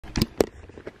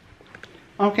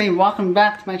Okay, welcome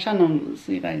back to my channel.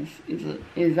 So you guys,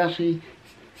 it's actually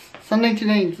Sunday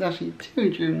today. It's actually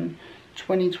 2 June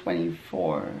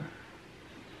 2024. I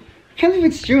can't believe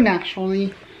it's June actually.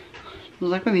 It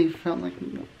was like really felt like,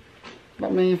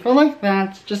 but me felt like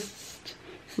that just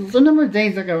a number of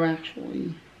days ago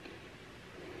actually.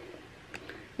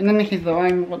 In any case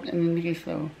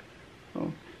though,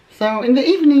 so in the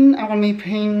evening I will be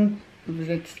paying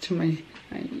visits to my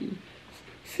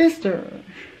sister.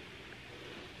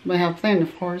 I have planned,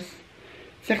 of course.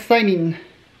 It's exciting.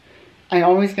 I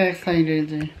always get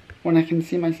excited when I can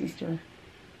see my sister.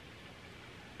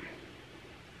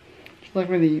 She's like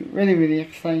really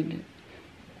excited.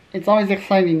 It's always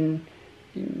exciting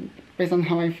based on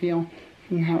how I feel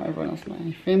and how everyone else in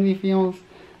my family feels,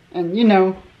 and you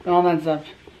know, all that stuff.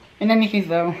 In any case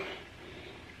though,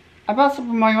 about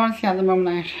Super Mario Odyssey, at the moment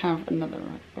I have another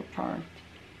part.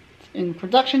 It's in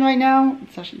production right now.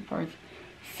 It's actually part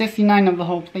 69 of the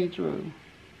whole playthrough.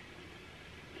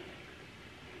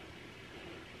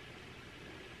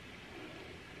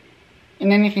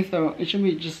 In any case though, it should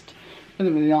be just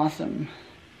really awesome.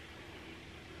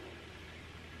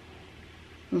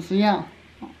 So yeah,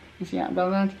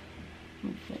 about that.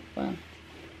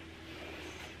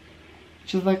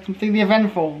 Which is like completely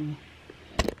eventful.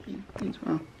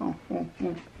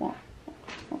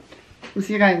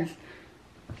 See you guys.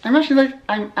 I'm actually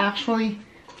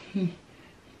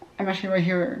right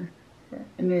here.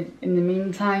 In the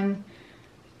meantime,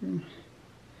 and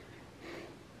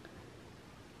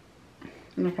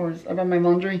of course about my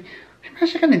laundry, I'm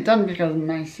actually kind of done because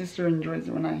my sister enjoys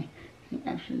it when I'm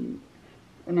actually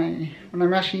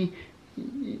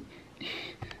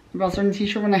about certain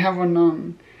t-shirt when I have one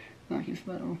on.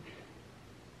 So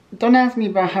don't ask me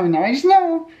about how I know. I just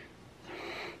know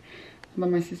about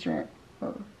my sister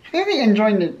clearly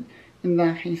enjoying it in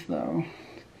that case though.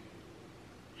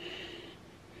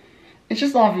 It's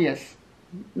just obvious.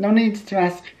 No need to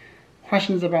ask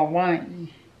questions about why.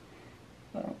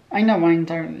 So, I know why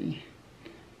entirely.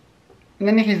 In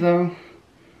any case though,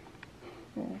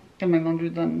 get my laundry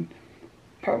done.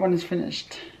 Part 1 is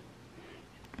finished.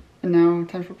 And now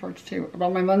time for part 2.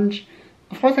 About my lunch,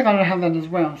 of course I gotta have that as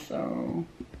well, so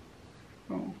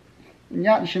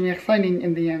yeah, it should be exciting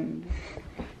in the end.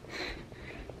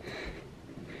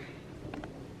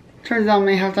 Turns out I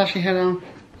may have to actually head out.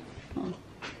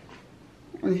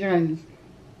 With you guys.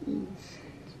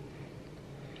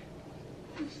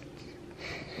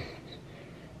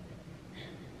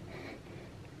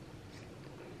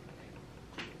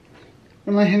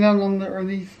 When I head out on the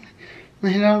early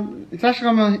side, it's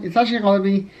actually gonna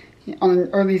be on an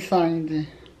early side.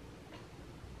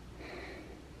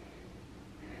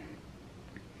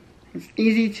 It's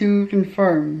easy to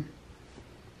confirm.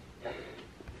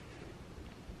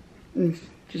 It's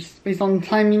just based on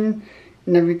timing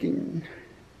and everything.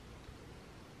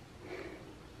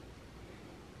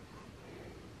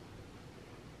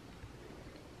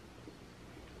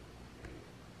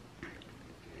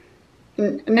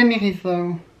 In any case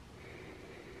though,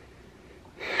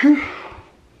 it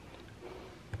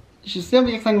should still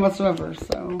be exciting whatsoever,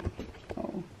 so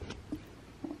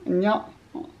and yeah,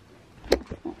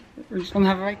 we're just gonna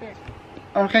have it right there.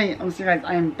 Okay, I'll see you guys,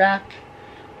 I am back.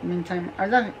 In the meantime, I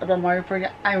was talking about Mario Party.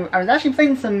 I was actually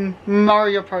playing some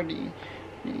Mario Party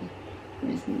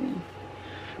recently.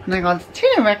 And I got 2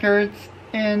 new records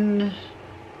and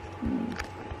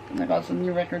I got some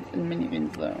new records in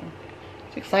minigames though.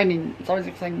 It's exciting. It's always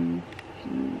exciting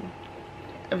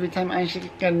every time I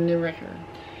actually get a new record.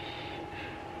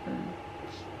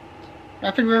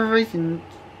 Rapid River Racing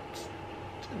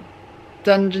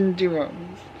Dungeon Duos.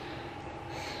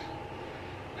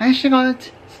 I actually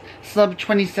got sub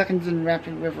 20 seconds in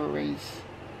Rapid River Race.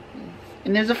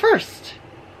 And there's a first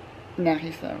in that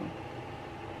case though.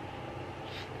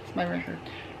 It's my record.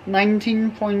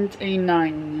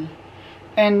 19.89.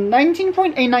 And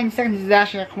 19.89 seconds is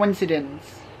actually a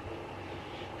coincidence.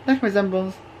 That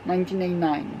resembles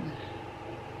 1989.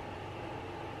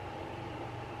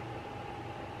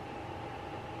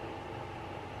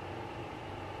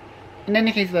 In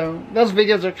any case though, those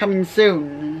videos are coming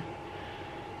soon.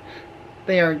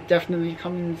 They are definitely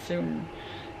coming soon.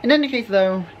 In any case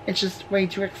though, it's just way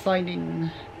too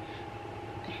exciting.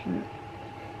 And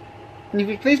if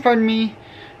you please pardon me,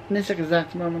 in this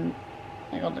exact moment,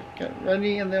 I gotta get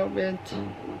ready a little bit.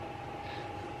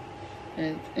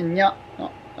 And yeah, no.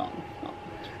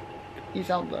 Peace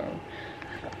out though.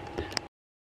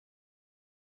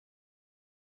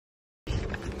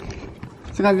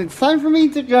 So guys, it's time for me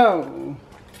to go.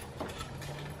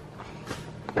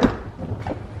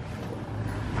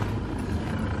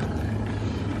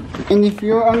 And if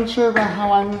you're unsure about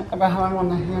how I want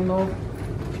to handle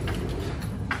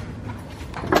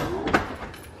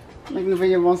making the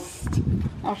video whilst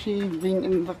actually being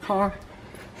in the car,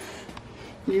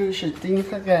 you should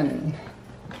think again.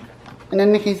 In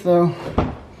any case though,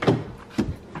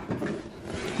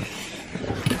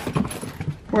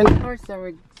 we're in the car,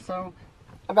 so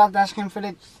about dashcam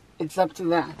footage, it's up to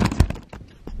that.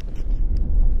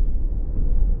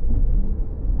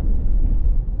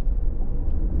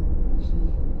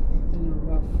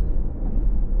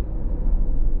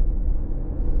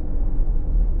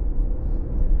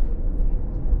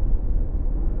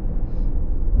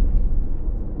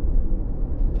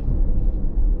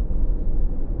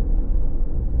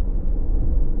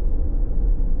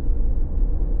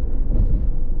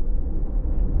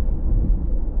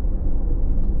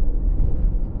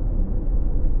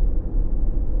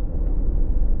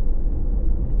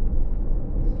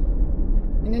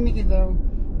 In any case though,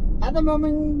 at the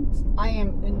moment I am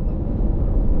in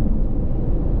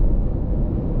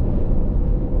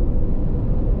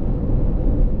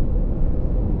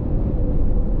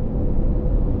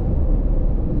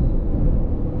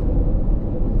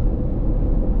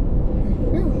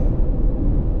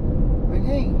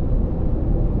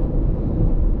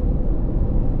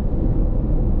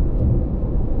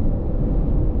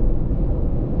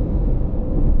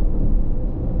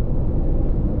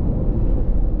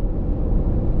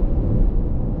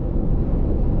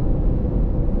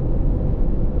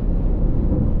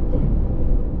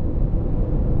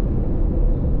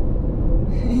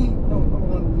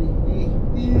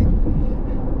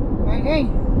Hey,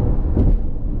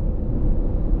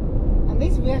 at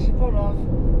least we actually pulled off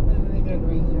really good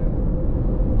right here.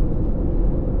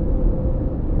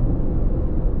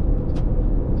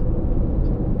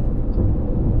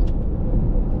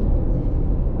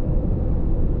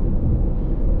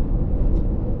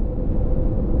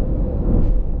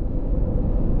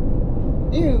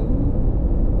 Ew.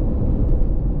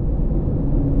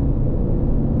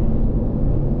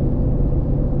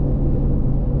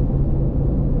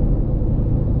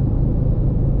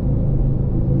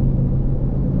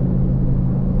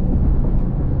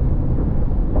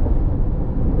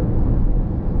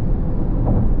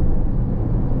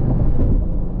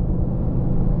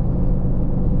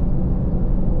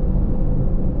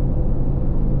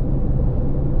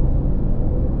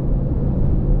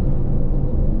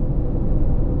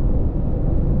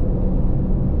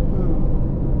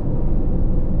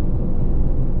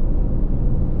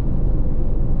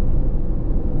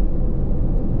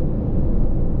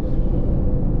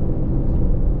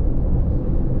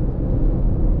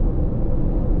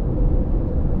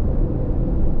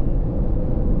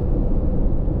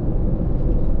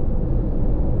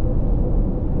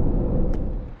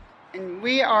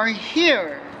 We are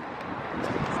here. So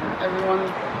everyone,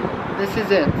 this is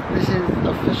it. This is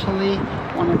officially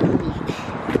one of the weeks.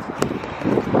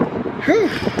 Whew.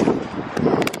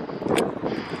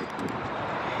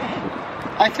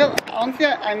 I feel, honestly,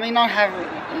 I may not have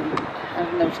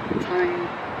enough time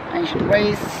I should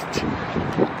waste.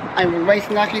 I would waste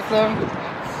in that case though,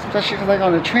 especially because I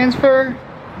got a transfer.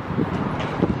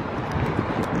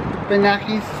 But in that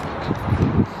case,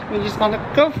 we just gotta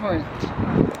go for it.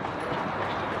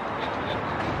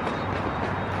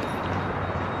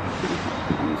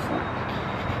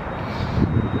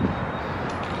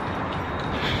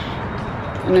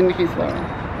 And in the case though,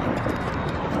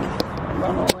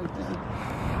 right there.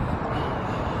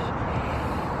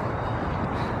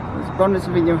 This bonus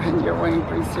video headed your way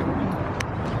pretty soon.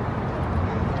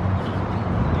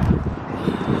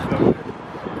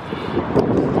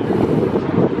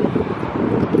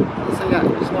 So yeah,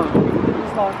 just walk.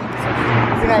 Just walk.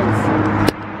 So guys,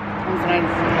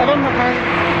 I don't know how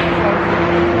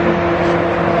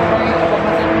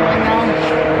right now.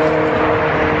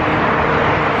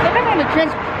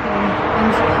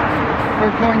 For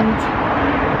point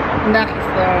next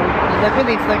though, like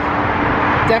really it's like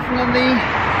definitely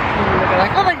I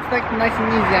feel like it's like nice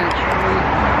and easy actually.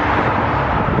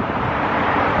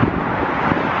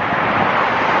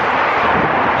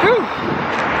 Whew.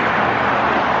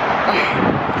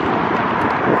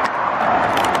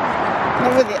 No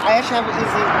really, I actually have it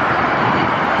easy.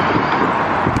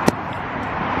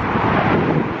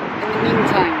 In the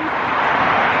meantime,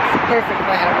 it's perfect if I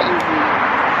have it easy.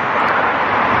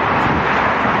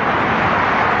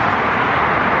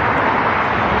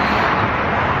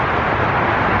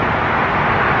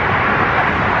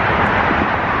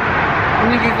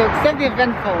 Except the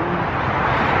eventful.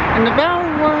 And the bell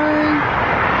was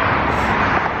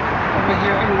over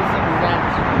here in this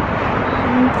exact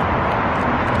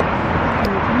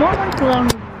more like around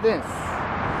this.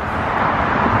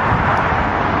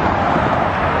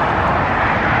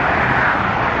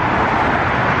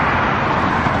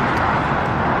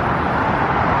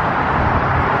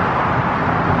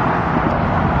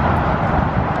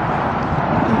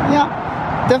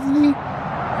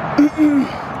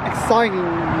 exciting.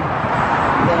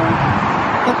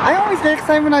 But I always get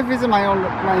excited when I visit my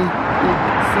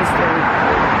sister.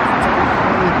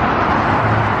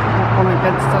 When I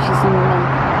get such a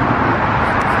similar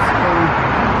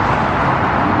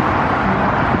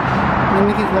and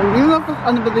it is really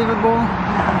unbelievable.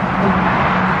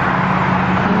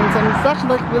 And it's such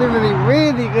like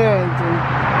really good.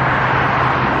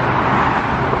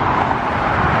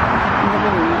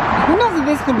 Who knows if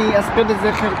this could be as good as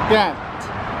it could get?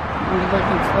 It's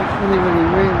like really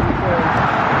good.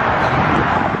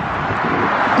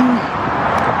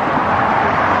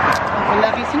 Well,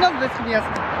 at least you know this could be as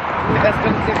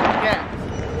good as it could get.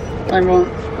 I won't.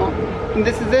 And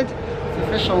this is it. It's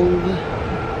official.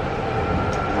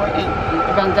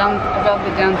 About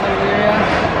the downtown area.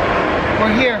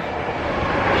 We're here.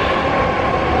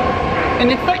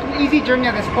 And it's like an easy journey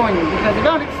at this point because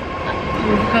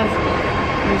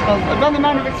about the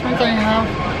amount of experience I have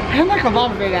like a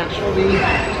lot of it actually.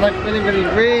 It's like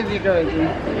really good.